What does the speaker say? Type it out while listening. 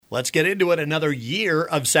Let's get into it. Another year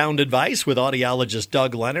of sound advice with audiologist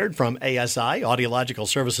Doug Leonard from ASI, Audiological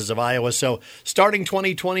Services of Iowa. So starting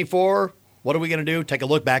 2024, what are we going to do? Take a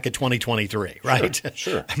look back at 2023, right?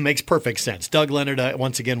 Sure. Makes perfect sense. Doug Leonard,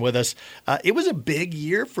 once again with us. It was a big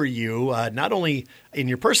year for you, not only in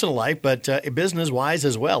your personal life, but business-wise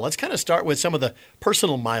as well. Let's kind of start with some of the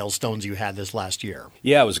personal milestones you had this last year.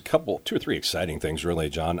 Yeah, it was two or three exciting things, really,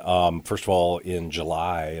 John. First of all, in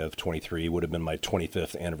July of 23 would have been my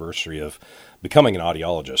 25th anniversary of becoming an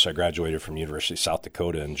audiologist. I graduated from University of South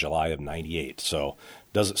Dakota in July of 98. So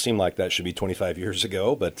doesn't seem like that should be 25 years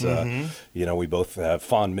ago, but, we both have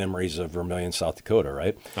fond memories of Vermillion, South Dakota,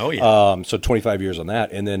 right? Oh, yeah. So 25 years on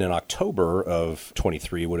that. And then in October of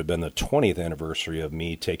 23 would have been the 20th anniversary of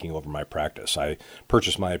me taking over my practice. I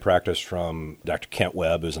purchased my practice from Dr. Kent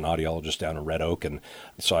Webb, who's an audiologist down in Red Oak. And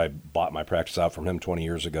so I bought my practice out from him 20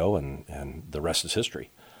 years ago, and the rest is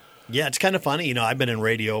history. Yeah, it's kind of funny. I've been in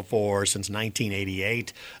radio since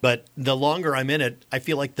 1988, but the longer I'm in it, I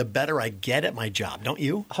feel like the better I get at my job, don't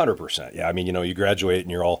you? 100%. Yeah. I mean, you graduate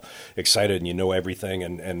and you're all excited and you know everything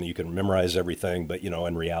and you can memorize everything. But,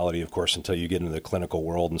 in reality, of course, until you get into the clinical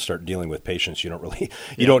world and start dealing with patients, you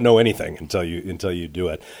don't know anything until you do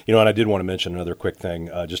it. And I did want to mention another quick thing.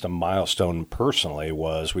 Just a milestone personally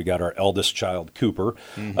was we got our eldest child, Cooper,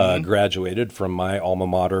 graduated from my alma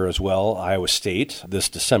mater as well, Iowa State, this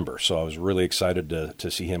December. So I was really excited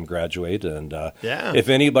to see him graduate. And if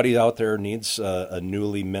anybody out there needs a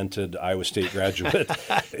newly minted Iowa State graduate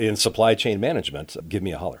in supply chain management, give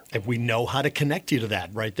me a holler. If we know how to connect you to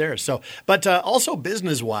that right there. So, but also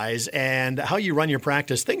business-wise and how you run your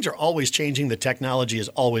practice, things are always changing. The technology is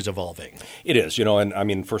always evolving. It is, and I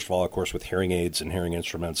mean, first of all, of course, with hearing aids and hearing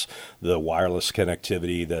instruments, the wireless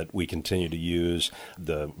connectivity that we continue to use,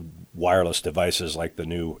 the wireless devices like the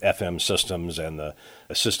new FM systems and the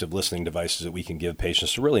assistive listening devices that we can give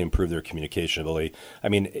patients to really improve their communication ability. I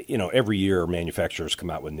mean, every year manufacturers come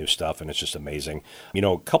out with new stuff and it's just amazing.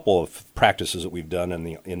 A couple of practices that we've done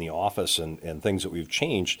in the office and things that we've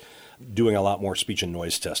changed, doing a lot more speech and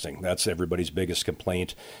noise testing. That's everybody's biggest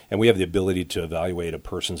complaint. And we have the ability to evaluate a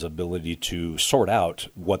person's ability to sort out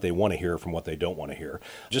what they want to hear from what they don't want to hear.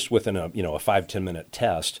 Just within a 5-10 minute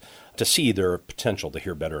test to see their potential to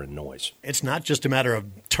hear better in noise. It's not just a matter of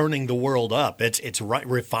turning the world up. It's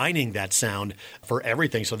refining that sound for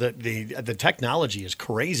everything. So the technology is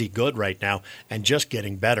crazy good right now and just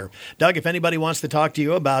getting better. Doug, if anybody wants to talk to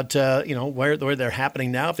you about where they're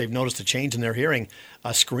happening now, if they've noticed a change in their hearing,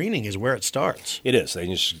 screening is where it starts. It is. They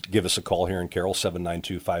just give us a call here in Carroll,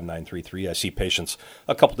 792-5933. I see patients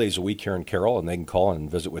a couple days a week here in Carroll, and they can call and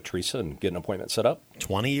visit with Teresa and get an appointment set up.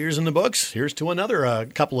 20 years in the books. Here's to another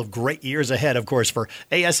couple of great years ahead, of course, for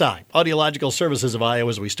ASI, Audiological Services of Iowa,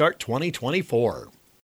 as we start 2024.